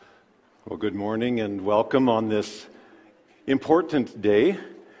Well, good morning and welcome on this important day.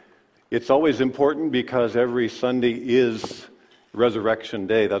 It's always important because every Sunday is Resurrection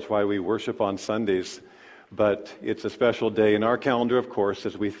Day. That's why we worship on Sundays. But it's a special day in our calendar, of course,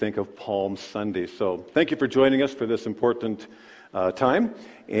 as we think of Palm Sunday. So thank you for joining us for this important time.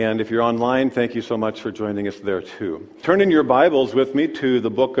 And if you're online, thank you so much for joining us there too. Turn in your Bibles with me to the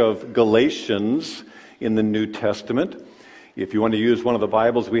book of Galatians in the New Testament. If you want to use one of the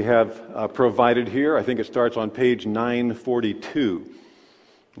Bibles we have provided here, I think it starts on page 942.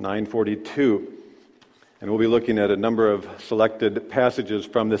 942. And we'll be looking at a number of selected passages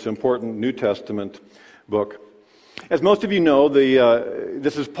from this important New Testament book. As most of you know,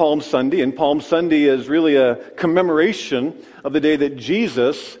 this is Palm Sunday, and Palm Sunday is really a commemoration of the day that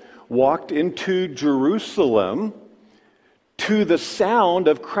Jesus walked into Jerusalem to the sound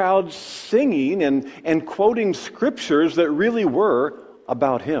of crowds singing and quoting scriptures that really were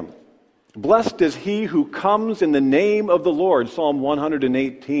about him. Blessed is he who comes in the name of the Lord, Psalm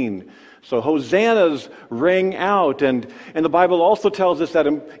 118. So hosannas rang out, and the Bible also tells us that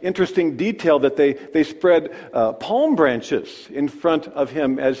interesting detail that they spread palm branches in front of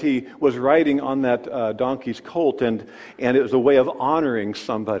him as he was riding on that donkey's colt, and it was a way of honoring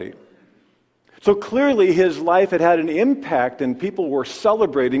somebody. So clearly his life had an impact, and some people were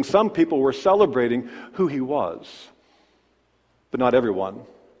celebrating who he was. But not everyone.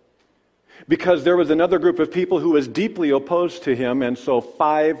 Because there was another group of people who was deeply opposed to him, and so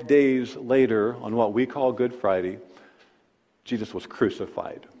 5 days later, on what we call Good Friday, Jesus was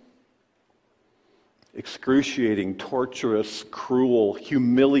crucified. Excruciating, torturous, cruel,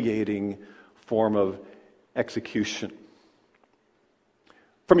 humiliating form of execution.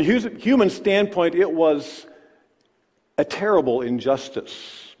 From a human standpoint, it was a terrible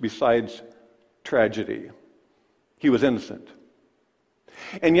injustice besides tragedy. He was innocent.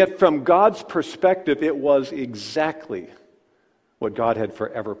 And yet, from God's perspective, it was exactly what God had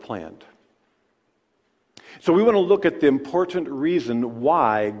forever planned. So we want to look at the important reason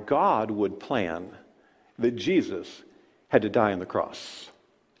why God would plan that Jesus had to die on the cross.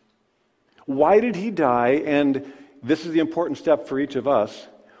 Why did he die? And this is the important step for each of us.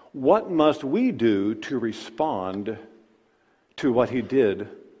 What must we do to respond to what he did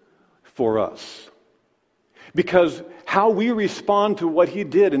for us? Because how we respond to what he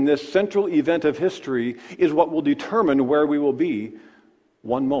did in this central event of history is what will determine where we will be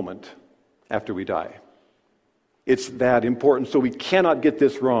one moment after we die. It's that important, so we cannot get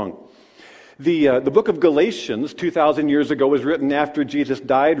this wrong. The book of Galatians, 2,000 years ago, was written after Jesus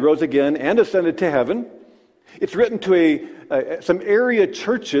died, rose again, and ascended to heaven. It's written to some area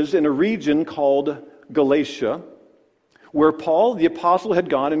churches in a region called Galatia, where Paul, the apostle, had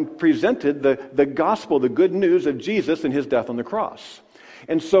gone and presented the gospel, the good news of Jesus and his death on the cross.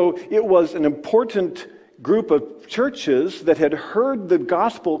 And so it was an important group of churches that had heard the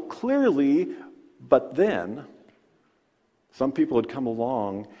gospel clearly, but then some people had come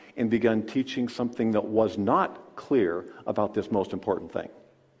along and begun teaching something that was not clear about this most important thing.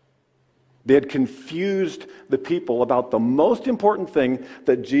 They had confused the people about the most important thing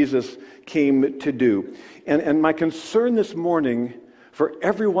that Jesus came to do. And my concern this morning for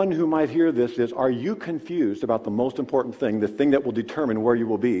everyone who might hear this is, are you confused about the most important thing, the thing that will determine where you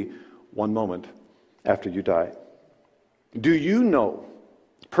will be one moment after you die? Do you know,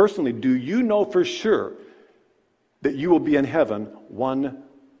 personally, do you know for sure that you will be in heaven one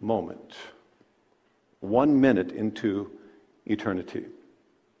moment, 1 minute into eternity?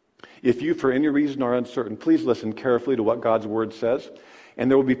 If you, for any reason, are uncertain, please listen carefully to what God's Word says. And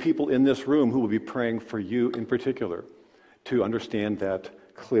there will be people in this room who will be praying for you in particular to understand that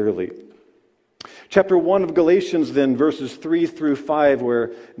clearly. Chapter 1 of Galatians, then, verses 3 through 5,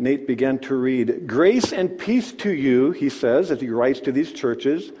 where Nate began to read. Grace and peace to you, he says, as he writes to these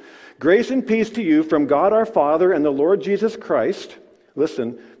churches. Grace and peace to you from God our Father and the Lord Jesus Christ.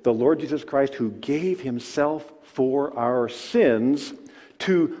 Listen, the Lord Jesus Christ who gave himself for our sins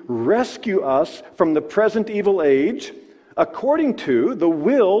to rescue us from the present evil age, according to the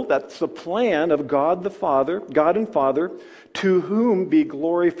will, that's the plan of God the Father, God and Father, to whom be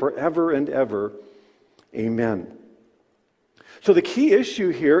glory forever and ever. Amen. So the key issue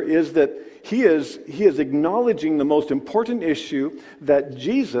here is that he is acknowledging the most important issue, that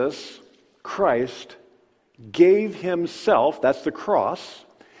Jesus Christ gave himself, that's the cross,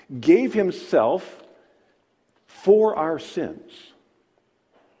 gave himself for our sins,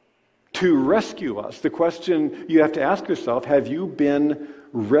 to rescue us. The question you have to ask yourself, have you been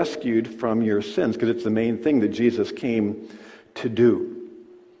rescued from your sins? Because it's the main thing that Jesus came to do.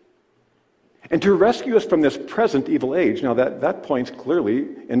 and to rescue us from this present evil age. Now that points clearly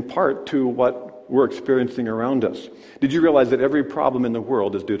in part to what we're experiencing around us. Did you realize that every problem in the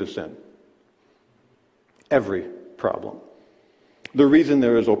world is due to sin? Every problem. The reason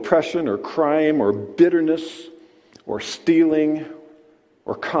there is oppression or crime or bitterness or stealing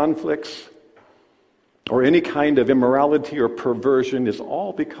or conflicts or any kind of immorality or perversion is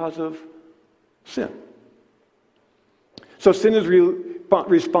all because of sin. So sin is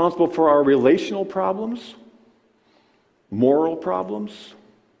responsible for our relational problems, moral problems.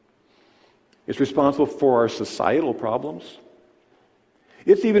 It's responsible for our societal problems.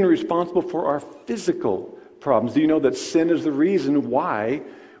 It's even responsible for our physical problems. Do you know that sin is the reason why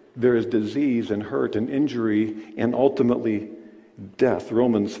there is disease and hurt and injury and ultimately death?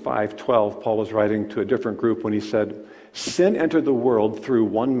 Romans 5:12, Paul was writing to a different group when he said, sin entered the world through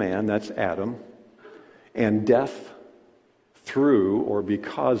one man, that's Adam, and death through or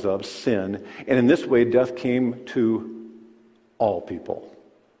because of sin. And in this way, death came to all people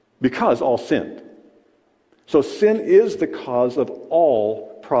because all sinned. So sin is the cause of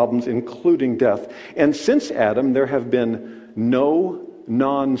all problems, including death. And since Adam, there have been no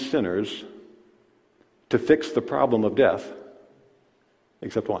non-sinners to fix the problem of death,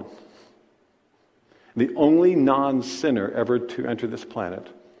 except one. The only non-sinner ever to enter this planet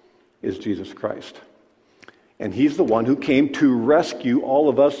is Jesus Christ. And he's the one who came to rescue all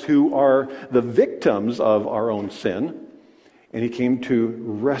of us who are the victims of our own sin. And he came to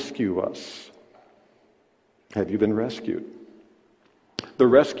rescue us. Have you been rescued? The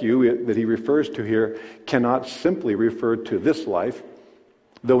rescue that he refers to here cannot simply refer to this life,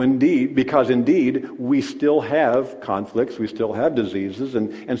 because indeed we still have conflicts, we still have diseases,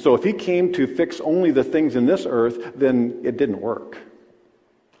 and so if he came to fix only the things in this earth, then it didn't work.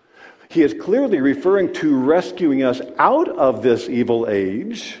 He is clearly referring to rescuing us out of this evil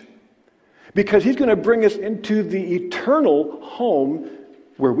age, because he's going to bring us into the eternal home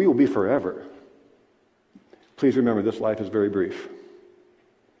where we will be forever. Please remember, this life is very brief,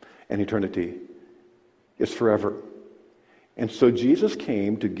 and eternity is forever. And so Jesus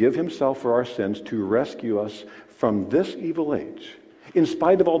came to give himself for our sins, to rescue us from this evil age, in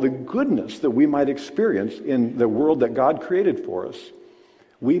spite of all the goodness that we might experience in the world that God created for us.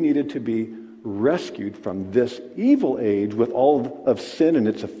 We needed to be rescued from this evil age with all of sin and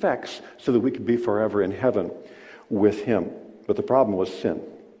its effects so that we could be forever in heaven with him. But the problem was sin.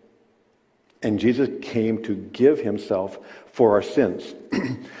 And Jesus came to give himself for our sins.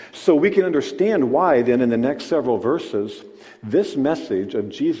 So we can understand why then in the next several verses, this message of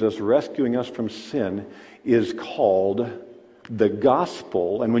Jesus rescuing us from sin is called the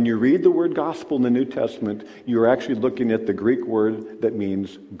gospel. And when you read the word gospel in the New Testament, you're actually looking at the Greek word that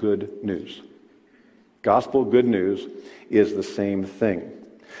means good news. Gospel, good news, is the same thing.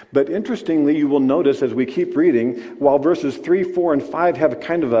 But interestingly, you will notice as we keep reading, while verses 3, 4, and 5 have a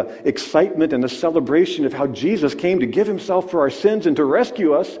kind of a excitement and a celebration of how Jesus came to give himself for our sins and to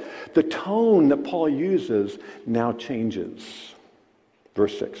rescue us, the tone that Paul uses now changes.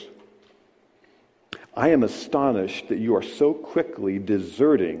 Verse 6. I am astonished that you are so quickly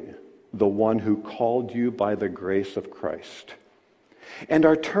deserting the one who called you by the grace of Christ and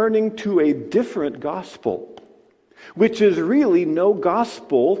are turning to a different gospel, which is really no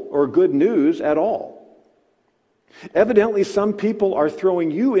gospel or good news at all. Evidently, some people are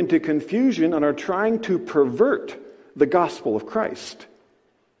throwing you into confusion and are trying to pervert the gospel of Christ.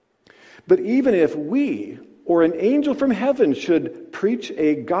 But even if we or an angel from heaven should preach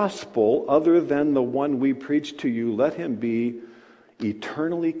a gospel other than the one we preach to you, let him be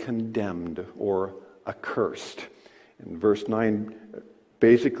eternally condemned or accursed. And verse 9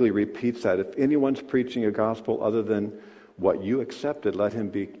 basically repeats that. If anyone's preaching a gospel other than what you accepted, let him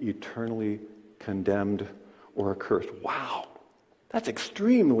be eternally condemned or accursed. Wow, that's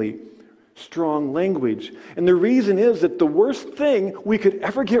extremely strong language. And the reason is that the worst thing we could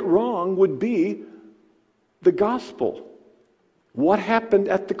ever get wrong would be the gospel. What happened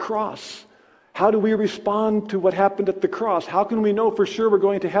at the cross? How do we respond to what happened at the cross? How can we know for sure we're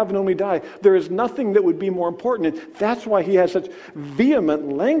going to heaven when we die? There is nothing that would be more important. And that's why he has such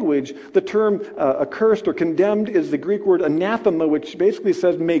vehement language. The term accursed or condemned is the Greek word anathema, which basically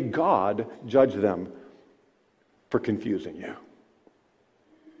says, may God judge them for confusing you.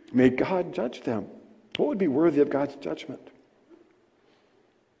 May God judge them. What would be worthy of God's judgment?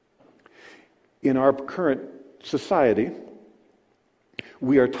 In our current society,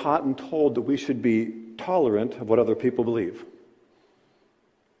 we are taught and told that we should be tolerant of what other people believe.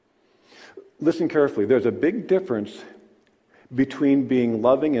 Listen carefully. There's a big difference between being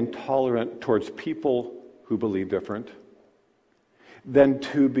loving and tolerant towards people who believe different than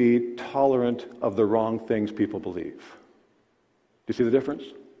to be tolerant of the wrong things people believe. Do you see the difference?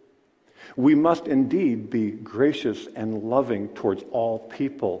 We must indeed be gracious and loving towards all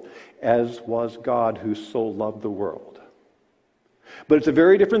people, as was God who so loved the world. But it's a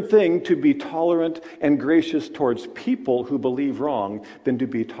very different thing to be tolerant and gracious towards people who believe wrong than to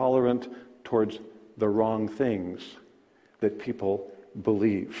be tolerant towards the wrong things that people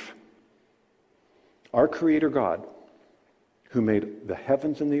believe. Our Creator God, who made the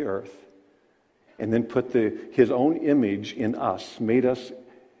heavens and the earth, and then put His own image in us, made us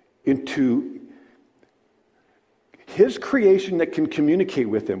into His creation that can communicate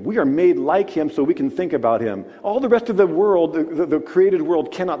with Him. We are made like Him so we can think about Him. All the rest of the world, the created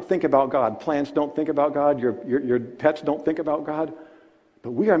world, cannot think about God. Plants don't think about God. Your pets don't think about God.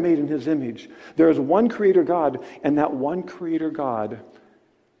 But we are made in His image. There is one Creator God, and that one Creator God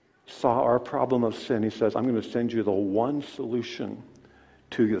saw our problem of sin. He says, I'm going to send you the one solution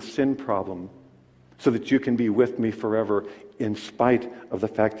to the sin problem so that you can be with me forever in spite of the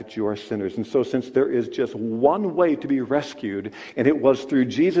fact that you are sinners. And so since there is just one way to be rescued, and it was through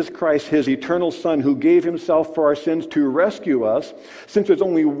Jesus Christ, His eternal Son, who gave Himself for our sins to rescue us, since there's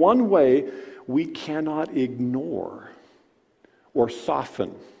only one way, we cannot ignore or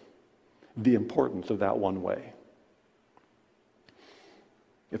soften the importance of that one way.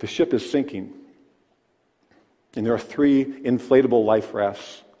 If a ship is sinking, and there are 3 inflatable life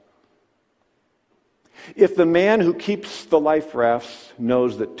rafts, if the man who keeps the life rafts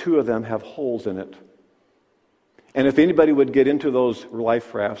knows that 2 of them have holes in it, and if anybody would get into those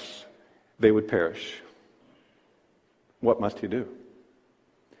life rafts, they would perish, what must he do?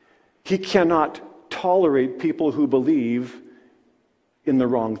 He cannot tolerate people who believe in the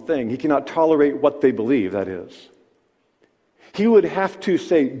wrong thing. He cannot tolerate what they believe, that is. He would have to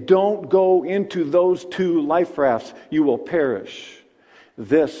say, don't go into those 2 life rafts, you will perish.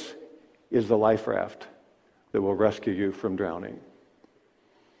 This is the life raft that will rescue you from drowning.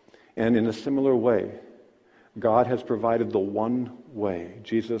 And in a similar way, God has provided the one way.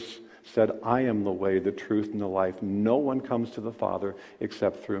 Jesus said, I am the way, the truth, and the life. No one comes to the Father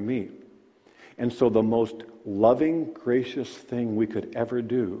except through me. And so the most loving, gracious thing we could ever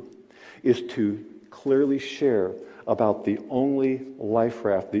do is to clearly share about the only life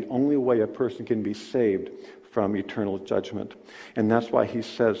raft, the only way a person can be saved from eternal judgment. And that's why he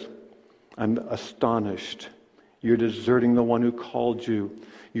says, I'm astonished. You're deserting the one who called you.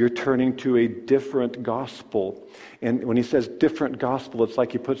 You're turning to a different gospel. And when he says different gospel, it's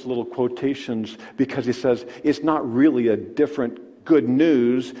like he puts little quotations because he says it's not really a different good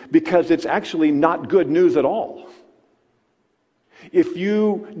news because it's actually not good news at all. If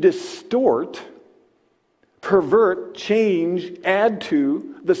you distort, pervert, change, add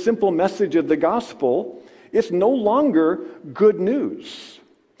to the simple message of the gospel, it's no longer good news.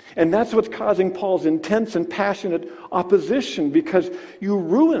 And that's what's causing Paul's intense and passionate opposition, because you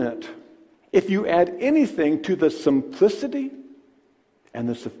ruin it if you add anything to the simplicity and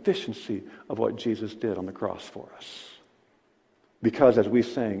the sufficiency of what Jesus did on the cross for us. Because, as we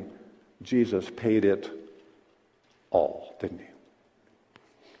sang, Jesus paid it all, didn't he?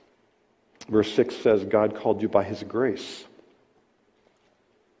 Verse 6 says, God called you by his grace.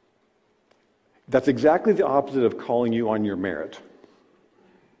 That's exactly the opposite of calling you on your merit.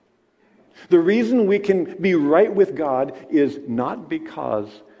 The reason we can be right with God is not because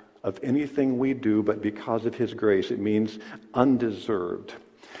of anything we do, but because of his grace. It means undeserved.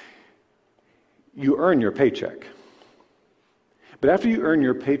 You earn your paycheck. But after you earn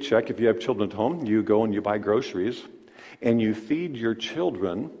your paycheck, if you have children at home, you go and you buy groceries, and you feed your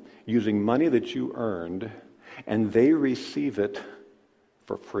children using money that you earned, and they receive it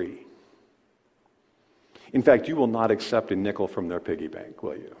for free. In fact, you will not accept a nickel from their piggy bank,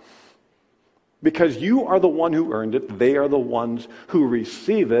 will you? Because you are the one who earned it. They are the ones who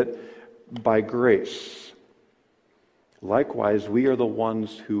receive it by grace. Likewise, we are the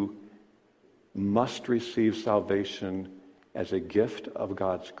ones who must receive salvation as a gift of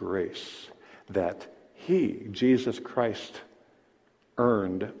God's grace that he, Jesus Christ,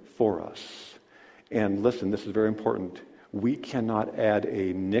 earned for us. And listen, this is very important. We cannot add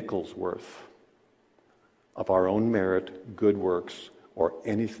a nickel's worth of our own merit, good works, or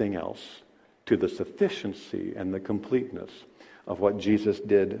anything else to the sufficiency and the completeness of what Jesus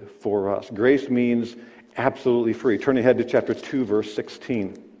did for us. Grace means absolutely free. Turn ahead to chapter 2, verse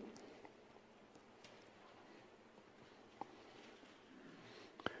 16.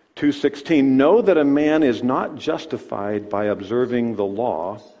 Know that a man is not justified by observing the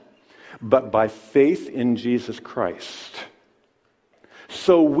law, but by faith in Jesus Christ.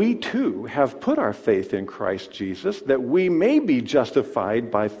 So we too have put our faith in Christ Jesus, that we may be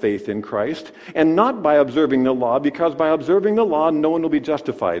justified by faith in Christ, and not by observing the law, because by observing the law, no one will be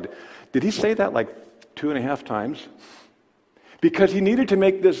justified. Did he say that like 2.5 times? Because he needed to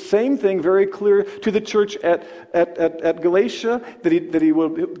make this same thing very clear to the church at Galatia,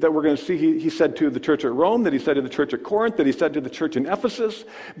 that we're going to see he said to the church at Rome, that he said to the church at Corinth, that he said to the church in Ephesus.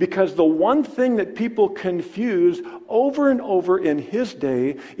 Because the one thing that people confuse over and over in his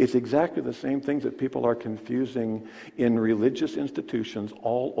day is exactly the same things that people are confusing in religious institutions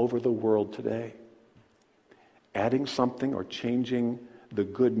all over the world today. Adding something or changing the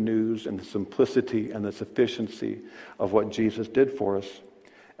good news and the simplicity and the sufficiency of what Jesus did for us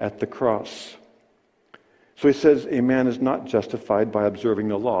at the cross. So he says a man is not justified by observing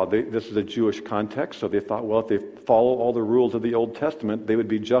the law. This is a Jewish context, so they thought, well, if they follow all the rules of the Old Testament, they would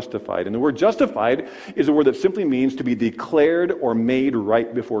be justified. And the word justified is a word that simply means to be declared or made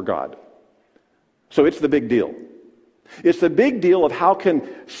right before God. So it's the big deal. It's the big deal of how can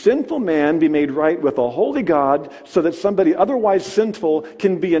sinful man be made right with a holy God so that somebody otherwise sinful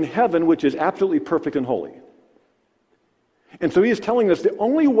can be in heaven, which is absolutely perfect and holy. And so he is telling us the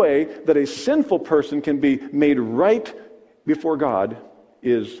only way that a sinful person can be made right before God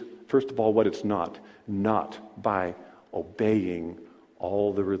is, first of all, what it's not by obeying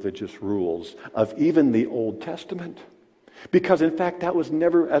all the religious rules of even the Old Testament. Because, in fact, that was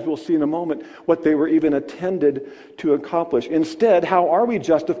never, as we'll see in a moment, what they were even intended to accomplish. Instead, how are we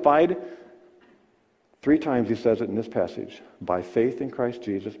justified? 3 times he says it in this passage. By faith in Christ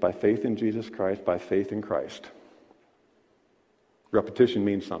Jesus, by faith in Jesus Christ, by faith in Christ. Repetition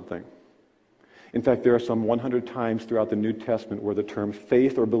means something. In fact, there are some 100 times throughout the New Testament where the term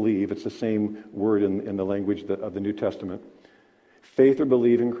faith or believe, it's the same word in the language of the New Testament. Faith or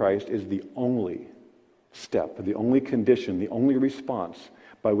believe in Christ is the only step, the only condition, the only response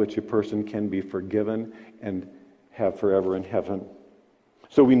by which a person can be forgiven and have forever in heaven.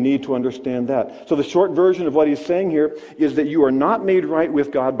 So we need to understand that. So the short version of what he's saying here is that you are not made right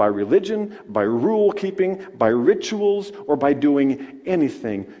with God by religion, by rule keeping, by rituals, or by doing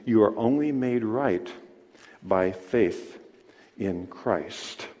anything. You are only made right by faith in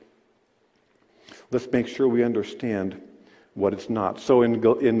Christ. Let's make sure we understand what it's not. So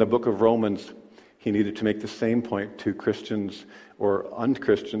in the book of Romans, he needed to make the same point to Christians or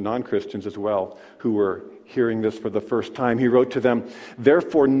unchristian, non-Christians as well, who were hearing this for the first time. He wrote to them,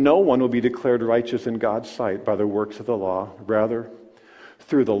 "Therefore no one will be declared righteous in God's sight by the works of the law. Rather,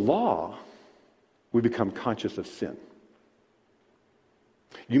 through the law, we become conscious of sin."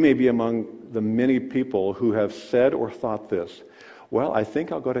 You may be among the many people who have said or thought this, "Well, I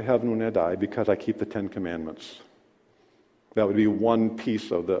think I'll go to heaven when I die because I keep the 10 Commandments." That would be one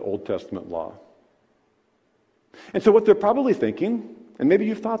piece of the Old Testament law. And so what they're probably thinking, and maybe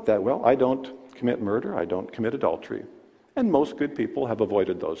you've thought that, well, I don't commit murder, I don't commit adultery. And most good people have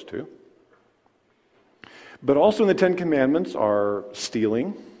avoided those two. But also in the 10 Commandments are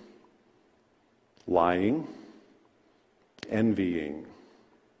stealing, lying, envying.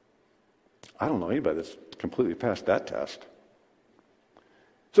 I don't know anybody that's completely passed that test.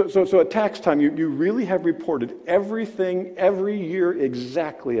 So at tax time, you really have reported everything every year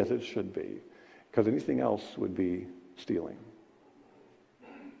exactly as it should be. Because anything else would be stealing.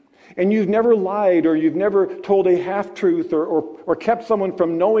 And you've never lied, or you've never told a half-truth, or kept someone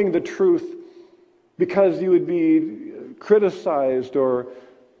from knowing the truth because you would be criticized, or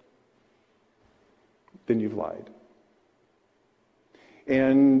then you've lied.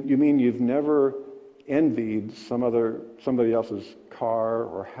 And you mean you've never envied somebody else's car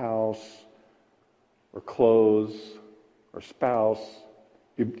or house or clothes or spouse.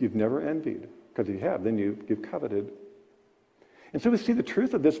 You've never envied. Because if you have, then you've coveted. And so we see the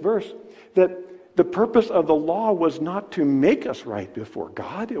truth of this verse, that the purpose of the law was not to make us right before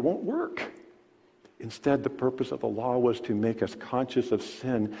God. It won't work. Instead, the purpose of the law was to make us conscious of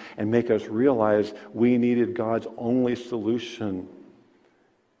sin and make us realize we needed God's only solution.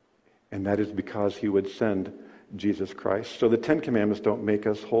 And that is because he would send Jesus Christ. So the 10 Commandments don't make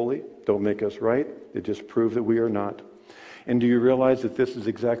us holy, don't make us right. They just prove that we are not. And do you realize that this is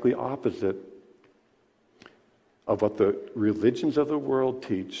exactly opposite of what the religions of the world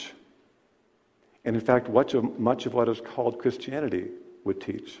teach, and in fact much of what is called Christianity would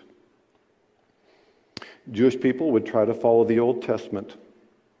teach? Jewish people would try to follow the Old Testament.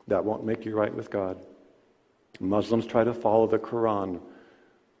 That won't make you right with God. Muslims try to follow the Quran.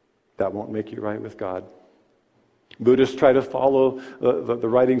 That won't make you right with God. Buddhists try to follow the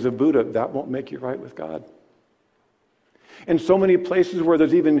writings of Buddha. That won't make you right with God. In so many places where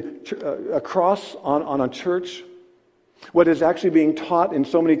there's even a cross on a church, What is actually being taught in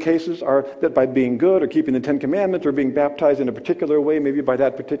so many cases are that by being good or keeping the Ten Commandments or being baptized in a particular way, maybe by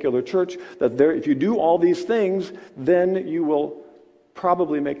that particular church, that if you do all these things, then you will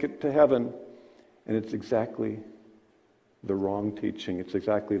probably make it to heaven. And it's exactly the wrong teaching. It's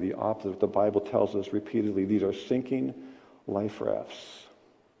exactly the opposite. The Bible tells us repeatedly these are sinking life rafts.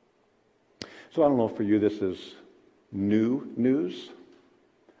 So I don't know if for you this is new news,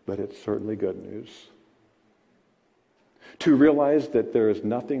 but it's certainly good news. To realize that there is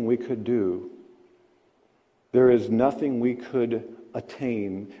nothing we could do, there is nothing we could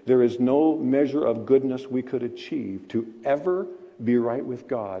attain, there is no measure of goodness we could achieve to ever be right with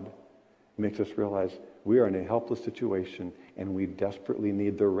God, makes us realize we are in a helpless situation and we desperately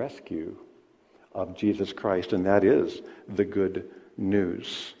need the rescue of Jesus Christ, and that is the good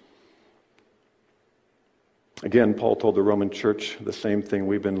news. Again, Paul told the Roman church the same thing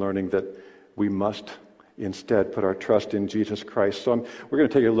we've been learning, that we must instead put our trust in Jesus Christ. So we're going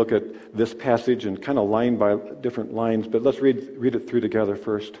to take a look at this passage and kind of line by different lines, but let's read it through together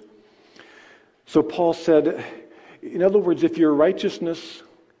first. So Paul said, in other words, if your righteousness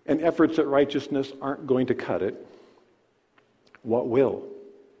and efforts at righteousness aren't going to cut it, what will?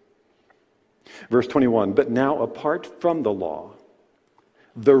 Verse 21, but now apart from the law,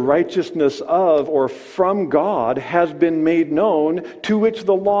 the righteousness of or from God has been made known, to which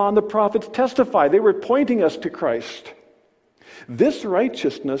the law and the prophets testify. They were pointing us to Christ. This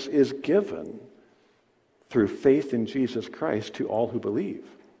righteousness is given through faith in Jesus Christ to all who believe.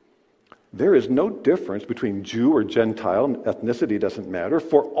 There is no difference between Jew or Gentile. Ethnicity doesn't matter,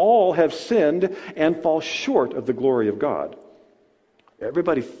 for all have sinned and fall short of the glory of God.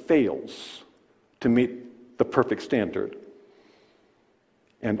 Everybody fails to meet the perfect standard.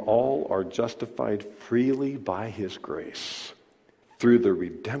 And all are justified freely by his grace through the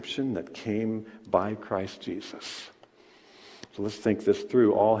redemption that came by Christ Jesus. So let's think this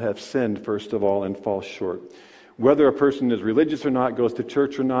through. All have sinned, first of all, and fall short. Whether a person is religious or not, goes to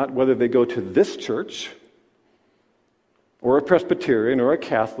church or not, whether they go to this church or a Presbyterian or a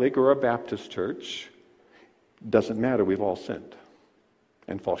Catholic or a Baptist church, doesn't matter. We've all sinned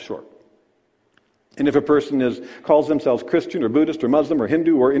and fall short. And if a person calls themselves Christian or Buddhist or Muslim or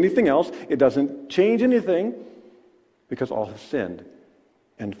Hindu or anything else, it doesn't change anything, because all have sinned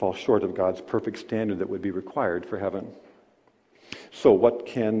and fall short of God's perfect standard that would be required for heaven. So what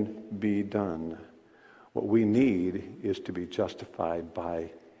can be done? What we need is to be justified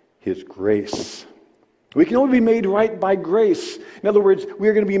by his grace. We can only be made right by grace. In other words, we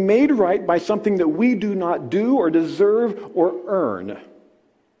are going to be made right by something that we do not do or deserve or earn.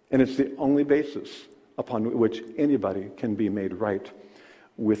 And it's the only basis upon which anybody can be made right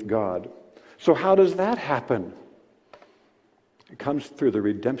with God. So how does that happen? It comes through the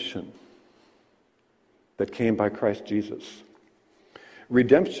redemption that came by Christ Jesus.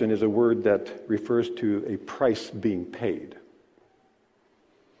 Redemption is a word that refers to a price being paid.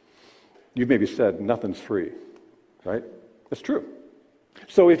 You've maybe said, nothing's free, right? That's true.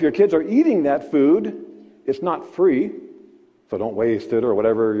 So if your kids are eating that food, it's not free. So don't waste it or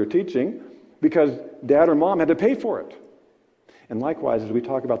whatever you're teaching, because dad or mom had to pay for it. And likewise, as we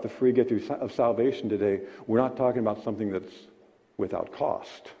talk about the free gift of salvation today, we're not talking about something that's without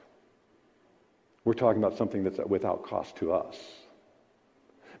cost. We're talking about something that's without cost to us.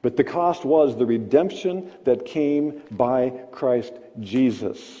 But the cost was the redemption that came by Christ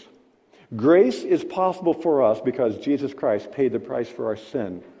Jesus. Grace is possible for us because Jesus Christ paid the price for our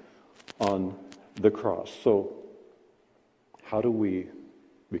sin on the cross. So how do we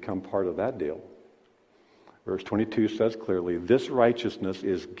become part of that deal? Verse 22 says clearly, this righteousness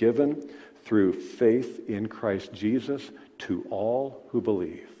is given through faith in Christ Jesus to all who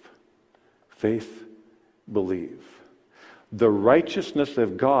believe. Faith, believe. The righteousness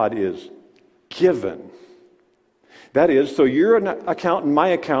of God is given. That is, so your account and my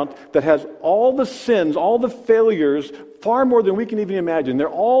account that has all the sins, all the failures, far more than we can even imagine. They're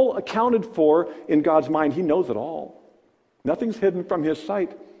all accounted for in God's mind. He knows it all. Nothing's hidden from his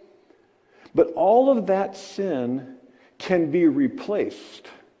sight. But all of that sin can be replaced,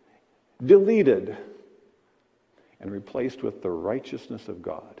 deleted, and replaced with the righteousness of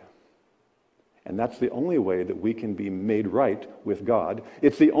God. And that's the only way that we can be made right with God.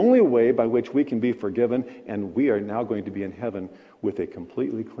 It's the only way by which we can be forgiven, and we are now going to be in heaven with a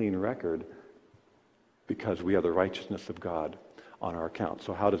completely clean record because we have the righteousness of God on our account.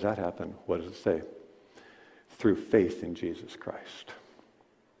 So how does that happen? What does it say? Through faith in Jesus Christ.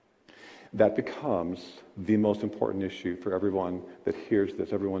 That becomes the most important issue for everyone that hears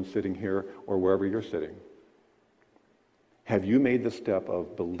this, everyone sitting here or wherever you're sitting. Have you made the step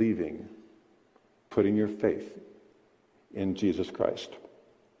of believing, putting your faith in Jesus Christ.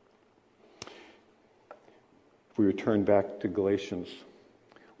 If we return back to Galatians,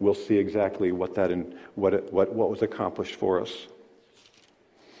 we'll see exactly what was accomplished for us.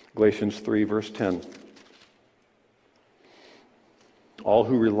 Galatians 3, verse 10. All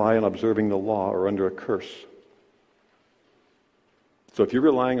who rely on observing the law are under a curse. So if you're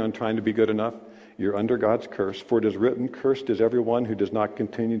relying on trying to be good enough, you're under God's curse. For it is written, cursed is everyone who does not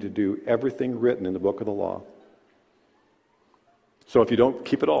continue to do everything written in the book of the law. So if you don't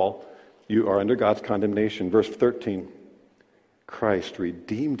keep it all, you are under God's condemnation. Verse 13, Christ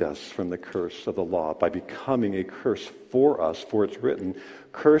redeemed us from the curse of the law by becoming a curse for us, for it's written,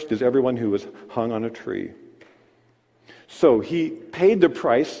 cursed is everyone who is hung on a tree. So he paid the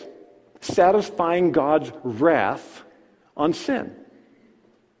price, satisfying God's wrath on sin.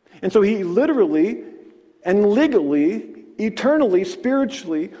 And so he literally and legally, eternally,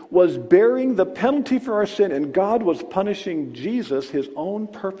 spiritually, was bearing the penalty for our sin, and God was punishing Jesus, his own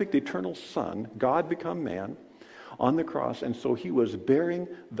perfect eternal Son, God become man, on the cross, and so he was bearing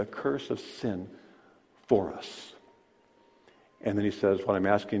the curse of sin for us. And then he says, what I'm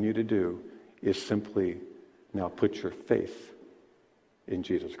asking you to do is simply now put your faith in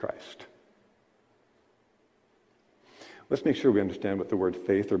Jesus Christ. Let's make sure we understand what the word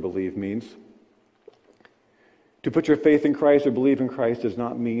faith or believe means. To put your faith in Christ or believe in Christ does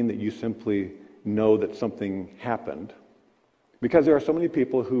not mean that you simply know that something happened. Because there are so many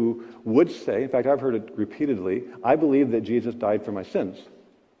people who would say, in fact, I've heard it repeatedly, I believe that Jesus died for my sins.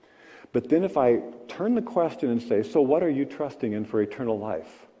 But then if I turn the question and say, so what are you trusting in for eternal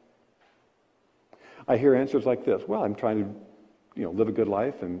life? I hear answers like this. Well, I'm trying to live a good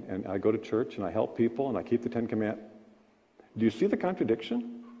life, and I go to church, and I help people, and I keep the Ten Commandments. Do you see the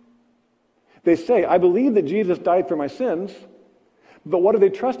contradiction? They say, I believe that Jesus died for my sins, but what are they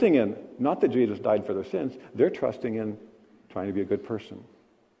trusting in? Not that Jesus died for their sins. They're trusting in trying to be a good person.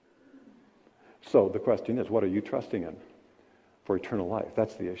 So the question is, what are you trusting in for eternal life?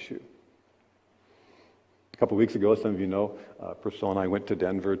 That's the issue. A couple weeks ago, some of you know, Priscilla and I went to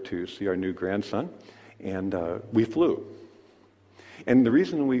Denver to see our new grandson, and we flew. And the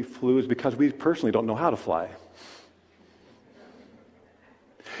reason we flew is because we personally don't know how to fly.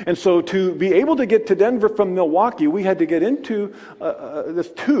 And so to be able to get to Denver from Milwaukee, we had to get into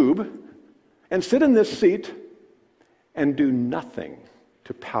this tube and sit in this seat and do nothing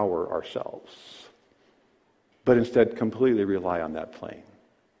to power ourselves, but instead completely rely on that plane.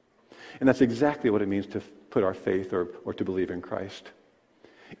 And that's exactly what it means to put our faith or to believe in Christ,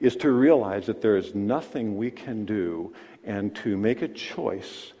 is to realize that there is nothing we can do and to make a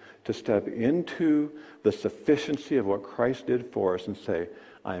choice to step into the sufficiency of what Christ did for us and say,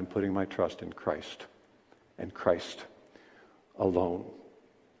 I am putting my trust in Christ and Christ alone.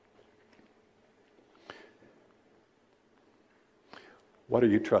 What are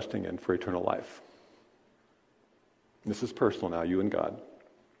you trusting in for eternal life? This is personal now, you and God.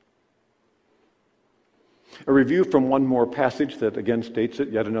 A review from one more passage that again states it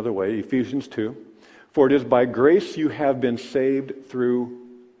yet another way, Ephesians 2. For it is by grace you have been saved through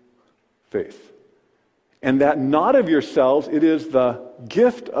faith. And that not of yourselves, it is the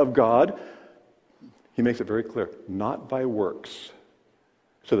gift of God. He makes it very clear, not by works,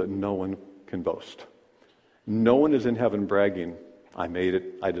 so that no one can boast. No one is in heaven bragging, I made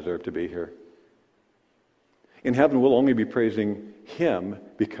it, I deserve to be here. In heaven, we'll only be praising Him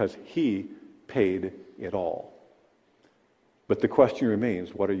because He paid it all. But the question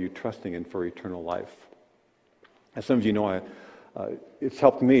remains, what are you trusting in for eternal life? As some of you know, it's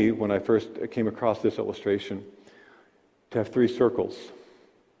helped me when I first came across this illustration to have 3 circles.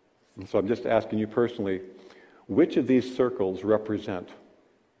 And so I'm just asking you personally, which of these circles represent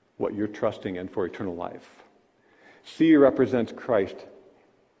what you're trusting in for eternal life? C represents Christ,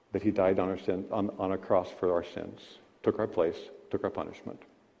 that He died on our sin, on a cross for our sins, took our place, took our punishment.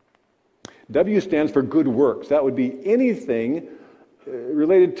 W stands for good works. That would be anything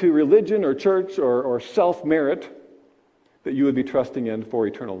related to religion or church or self-merit that you would be trusting in for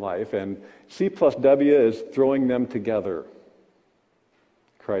eternal life. And C plus W is throwing them together.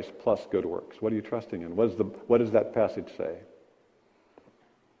 Christ plus good works. What are you trusting in? What does that passage say?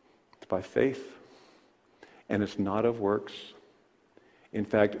 It's by faith. And it's not of works. In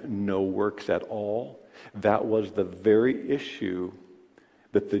fact, no works at all. That was the very issue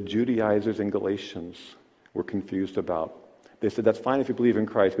that the Judaizers in Galatians were confused about. They said, that's fine if you believe in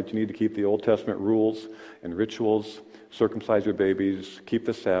Christ, but you need to keep the Old Testament rules and rituals, circumcise your babies, keep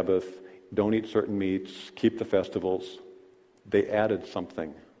the Sabbath, don't eat certain meats, keep the festivals. They added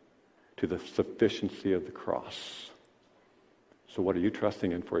something to the sufficiency of the cross. So what are you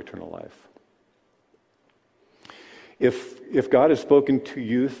trusting in for eternal life? If God has spoken to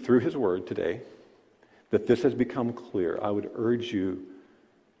you through his word today, that this has become clear, I would urge you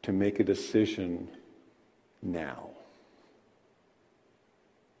to make a decision now.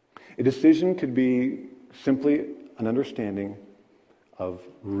 A decision could be simply an understanding of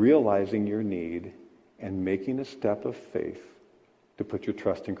realizing your need and making a step of faith to put your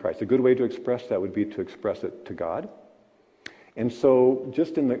trust in Christ. A good way to express that would be to express it to God. And so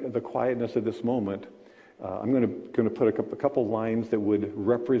just in the quietness of this moment, I'm going to put a couple lines that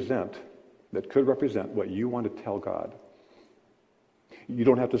could represent what you want to tell God. You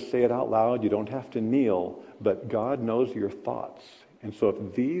don't have to say it out loud. You don't have to kneel. But God knows your thoughts. And so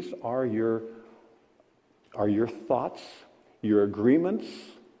if these are your thoughts, your agreements,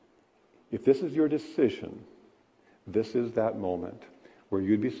 if this is your decision, this is that moment where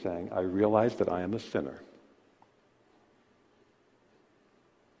you'd be saying, I realize that I am a sinner.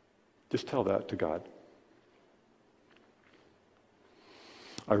 Just tell that to God.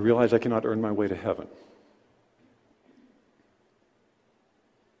 I realize I cannot earn my way to heaven.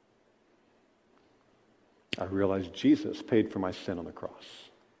 I realize Jesus paid for my sin on the cross.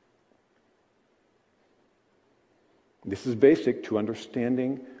 This is basic to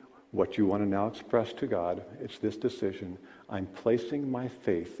understanding what you want to now express to God. It's this decision. I'm placing my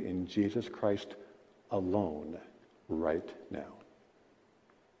faith in Jesus Christ alone right now.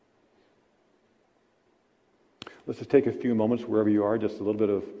 Let's just take a few moments wherever you are, just a little bit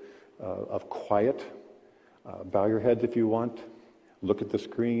of quiet. Bow your heads if you want. Look at the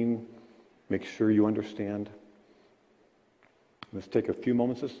screen. Make sure you understand. Let's take a few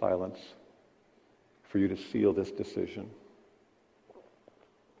moments of silence for you to seal this decision.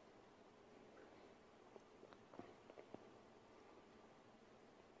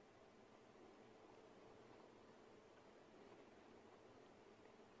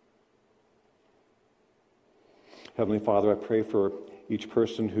 Heavenly Father, I pray for each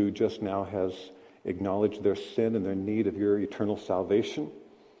person who just now has acknowledged their sin and their need of your eternal salvation.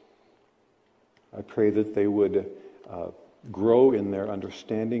 I pray that they would grow in their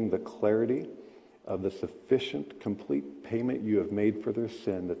understanding the clarity of the sufficient, complete payment you have made for their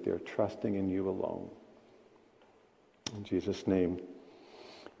sin, that they're trusting in you alone. In Jesus' name,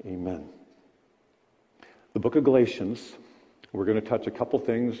 amen. The book of Galatians, we're going to touch a couple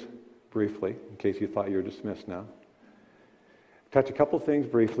things briefly, in case you thought you were dismissed now. Touch a couple things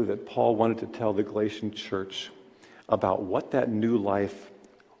briefly that Paul wanted to tell the Galatian church about what that new life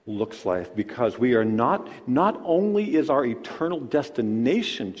looks like, because we are not only is our eternal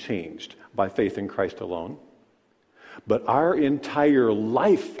destination changed by faith in Christ alone, but our entire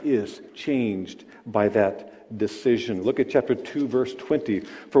life is changed by that decision. Look at chapter 2, verse 20.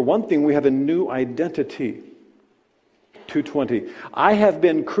 For one thing, we have a new identity. 2:20. I have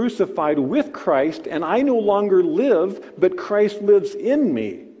been crucified with Christ, and I no longer live, but Christ lives in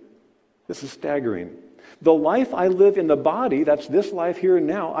me. This is staggering. The life I live in the body, that's this life here and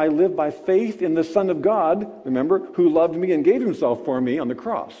now, I live by faith in the Son of God, remember, who loved me and gave himself for me on the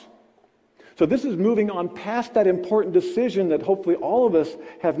cross. So this is moving on past that important decision that hopefully all of us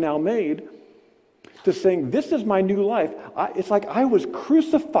have now made, to saying, this is my new life. It's like I was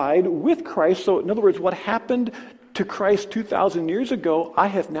crucified with Christ. So in other words, what happened to Christ 2,000 years ago, I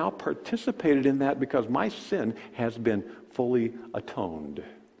have now participated in that because my sin has been fully atoned.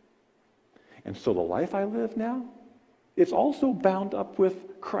 And so the life I live now, it's also bound up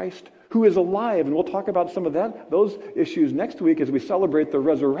with Christ, who is alive. And we'll talk about some of those issues next week as we celebrate the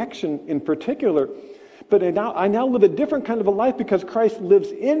resurrection in particular. But I now live a different kind of a life because Christ lives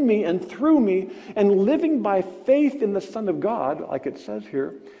in me and through me. And living by faith in the Son of God, like it says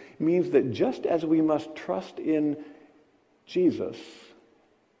here, means that just as we must trust in Jesus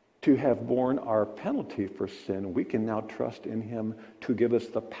to have borne our penalty for sin, we can now trust in him to give us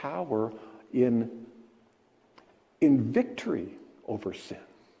the power in victory over sin.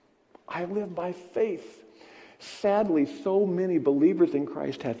 I live by faith. Sadly, so many believers in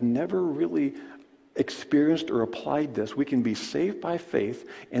Christ have never really experienced or applied this. We can be saved by faith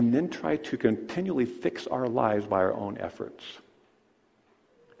and then try to continually fix our lives by our own efforts.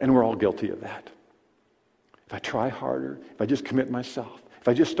 And we're all guilty of that. If I try harder, if I just commit myself, if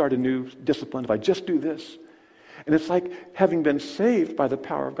I just start a new discipline, if I just do this. And it's like having been saved by the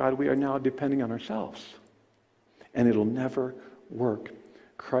power of God, we are now depending on ourselves. And it'll never work.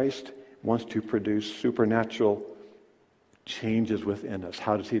 Christ wants to produce supernatural changes within us.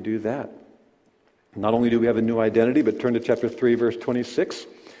 How does he do that? Not only do we have a new identity, but turn to chapter 3, verse 26.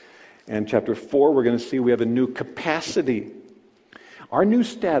 And chapter 4, we're going to see we have a new capacity. Our new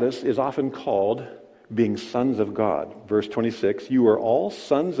status is often called being sons of God. Verse 26, you are all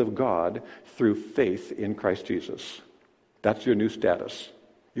sons of God through faith in Christ Jesus. That's your new status.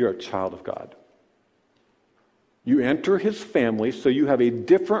 You're a child of God. You enter his family, so you have a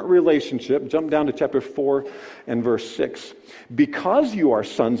different relationship. Jump down to chapter 4 and verse 6. Because you are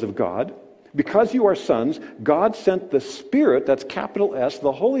sons of God, because you are sons, God sent the Spirit, that's capital S,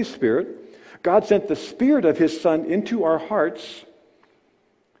 the Holy Spirit. God sent the Spirit of his Son into our hearts,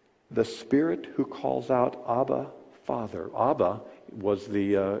 the Spirit who calls out, Abba, Father. Abba was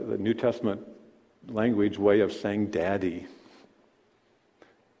the New Testament language way of saying daddy.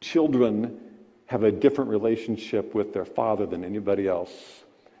 Children have a different relationship with their father than anybody else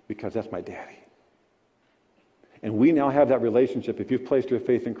because that's my daddy. And we now have that relationship. If you've placed your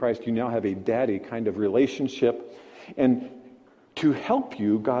faith in Christ, you now have a daddy kind of relationship. And to help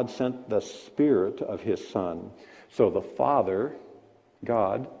you, God sent the Spirit of his Son. So the Father,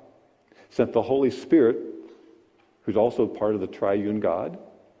 God, sent the Holy Spirit, who's also part of the triune God,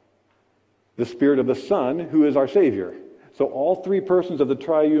 the Spirit of the Son, who is our Savior. So all three persons of the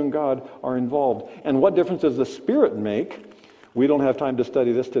triune God are involved. And what difference does the Spirit make? We don't have time to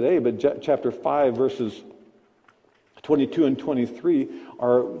study this today, but chapter 5, verses 22 and 23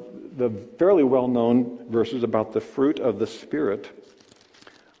 are the fairly well-known verses about the fruit of the Spirit.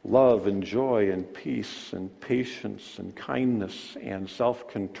 Love and joy and peace and patience and kindness and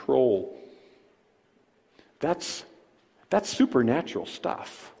self-control. That's supernatural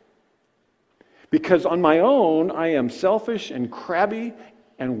stuff. Because on my own, I am selfish and crabby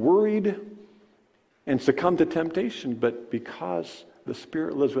and worried and succumb to temptation. But because the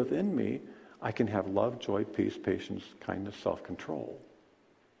Spirit lives within me, I can have love, joy, peace, patience, kindness, self-control.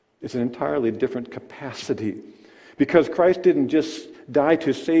 It's an entirely different capacity. Because Christ didn't just die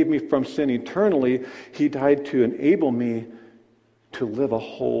to save me from sin eternally, he died to enable me to live a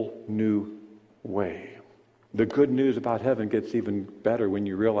whole new way. The good news about heaven gets even better when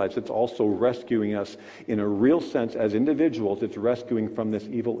you realize it's also rescuing us in a real sense as individuals. It's rescuing from this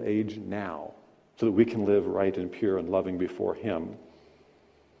evil age now so that we can live right and pure and loving before him.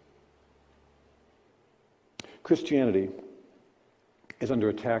 Christianity is under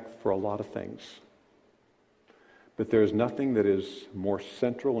attack for a lot of things. But there is nothing that is more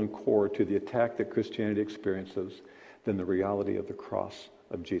central and core to the attack that Christianity experiences than the reality of the cross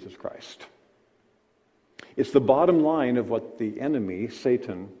of Jesus Christ. It's the bottom line of what the enemy,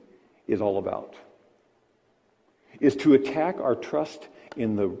 Satan, is all about. Is to attack our trust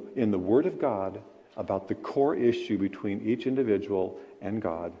in the Word of God about the core issue between each individual and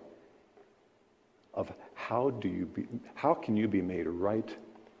God of how can you be made right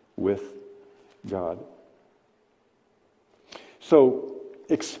with God. So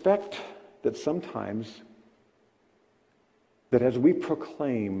expect that sometimes that as we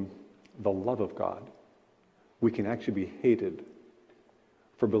proclaim the love of God, we can actually be hated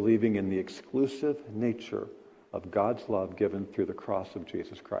for believing in the exclusive nature of God's love given through the cross of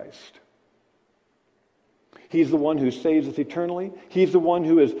Jesus Christ. He's the one who saves us eternally. He's the one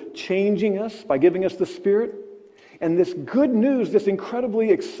who is changing us by giving us the Spirit. And this good news, this incredibly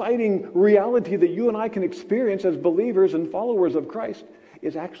exciting reality that you and I can experience as believers and followers of Christ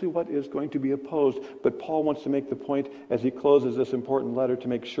is actually what is going to be opposed. But Paul wants to make the point as he closes this important letter to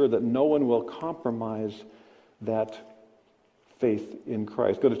make sure that no one will compromise that faith in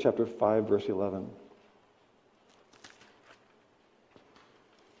Christ. Go to chapter 5, verse 11.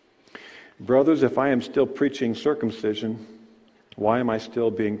 Brothers, if I am still preaching circumcision, why am I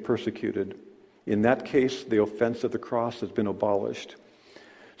still being persecuted? In that case, the offense of the cross has been abolished.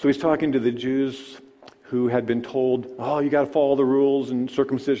 So he's talking to the Jews who had been told, oh, you got to follow the rules, and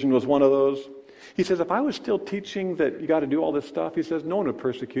circumcision was one of those. He says, if I was still teaching that you got to do all this stuff, he says, no one would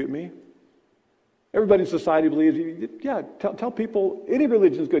persecute me. Everybody in society believes, yeah, tell people any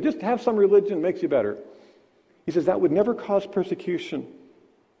religion is good. Just have some religion, makes you better. He says that would never cause persecution.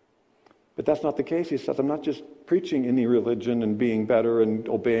 But that's not the case. He says, I'm not just preaching any religion and being better and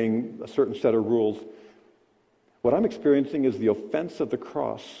obeying a certain set of rules. What I'm experiencing is the offense of the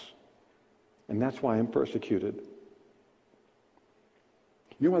cross, and that's why I'm persecuted.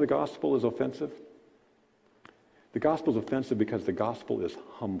 You know why the gospel is offensive? The gospel is offensive because the gospel is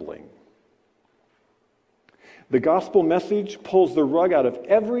humbling. The gospel message pulls the rug out of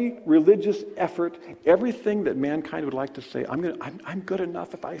every religious effort, everything that mankind would like to say, I'm good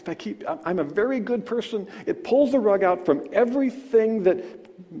enough I'm a very good person. It pulls the rug out from everything that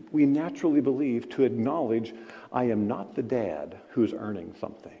we naturally believe to acknowledge, I am not the dad who's earning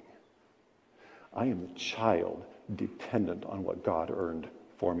something. I am the child dependent on what God earned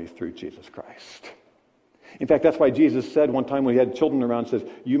for me through Jesus Christ. In fact, that's why Jesus said one time when he had children around, says,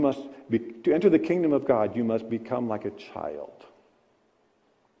 to enter the kingdom of God, you must become like a child.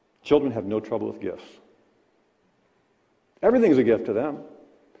 Children have no trouble with gifts. Everything is a gift to them.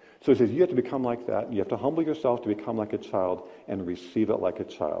 So he says, you have to become like that. You have to humble yourself to become like a child and receive it like a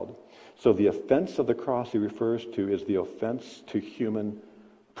child. So the offense of the cross he refers to is the offense to human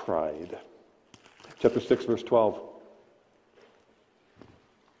pride. Chapter 6, verse 12.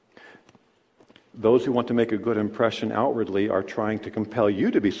 Those who want to make a good impression outwardly are trying to compel you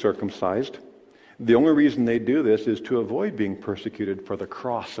to be circumcised. The only reason they do this is to avoid being persecuted for the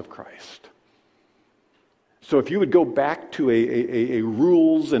cross of Christ. So if you would go back to a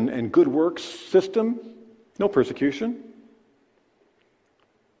rules and good works system, no persecution.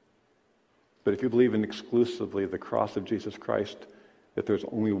 But if you believe in exclusively the cross of Jesus Christ, that there's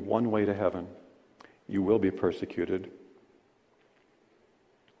only one way to heaven, you will be persecuted.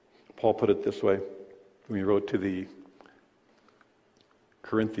 Paul put it this way when he wrote to the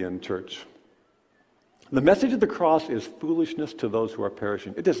Corinthian church. The message of the cross is foolishness to those who are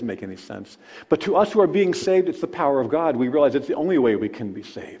perishing. It doesn't make any sense. But to us who are being saved, it's the power of God. We realize it's the only way we can be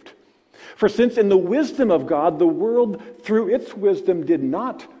saved. For since in the wisdom of God, the world through its wisdom did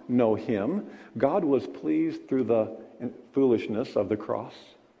not know him, God was pleased through the foolishness of the cross,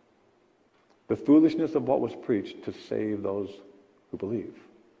 the foolishness of what was preached, to save those who believe.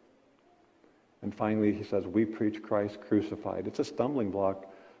 And finally, he says, we preach Christ crucified. It's a stumbling block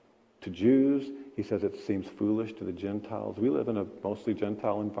to Jews. He says it seems foolish to the Gentiles. We live in a mostly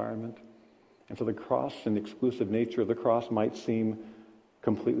Gentile environment. And so the cross and the exclusive nature of the cross might seem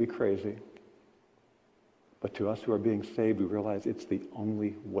completely crazy. But to us who are being saved, we realize it's the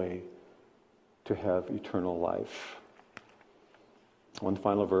only way to have eternal life. One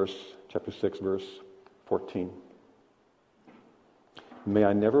final verse, chapter 6, verse 14. May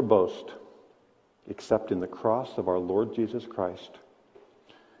I never boast except in the cross of our Lord Jesus Christ,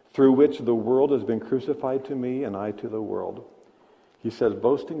 through which the world has been crucified to me and I to the world. He says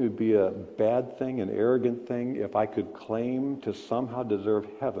boasting would be a bad thing, an arrogant thing, if I could claim to somehow deserve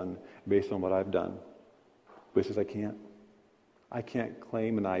heaven based on what I've done. But he says I can't. I can't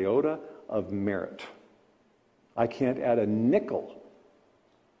claim an iota of merit. I can't add a nickel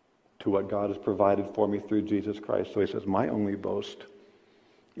to what God has provided for me through Jesus Christ. So he says my only boast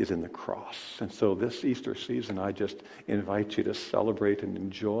is in the cross. And so this Easter season, I just invite you to celebrate and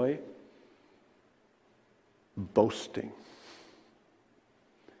enjoy boasting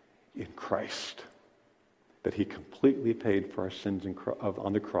in Christ, that he completely paid for our sins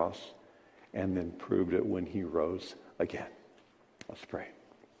on the cross and then proved it when he rose again. Let's pray.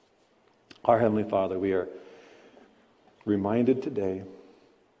 Our Heavenly Father, we are reminded today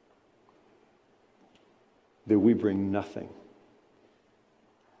that we bring nothing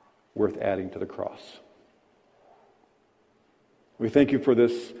worth adding to the cross. We thank you for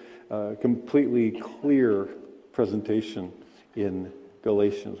this completely clear presentation in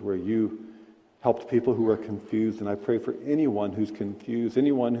Galatians where you helped people who are confused. And I pray for anyone who's confused,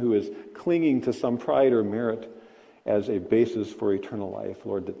 anyone who is clinging to some pride or merit as a basis for eternal life,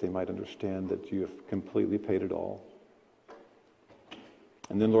 Lord, that they might understand that you have completely paid it all.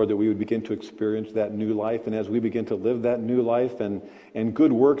 And then, Lord, that we would begin to experience that new life. And as we begin to live that new life and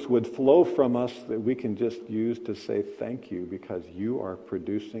good works would flow from us that we can just use to say thank you because you are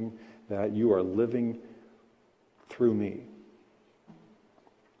producing that. You are living through me.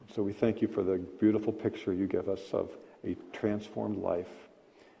 So we thank you for the beautiful picture you give us of a transformed life.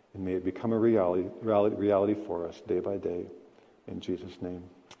 And may it become a reality for us day by day. In Jesus' name,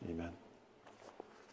 amen.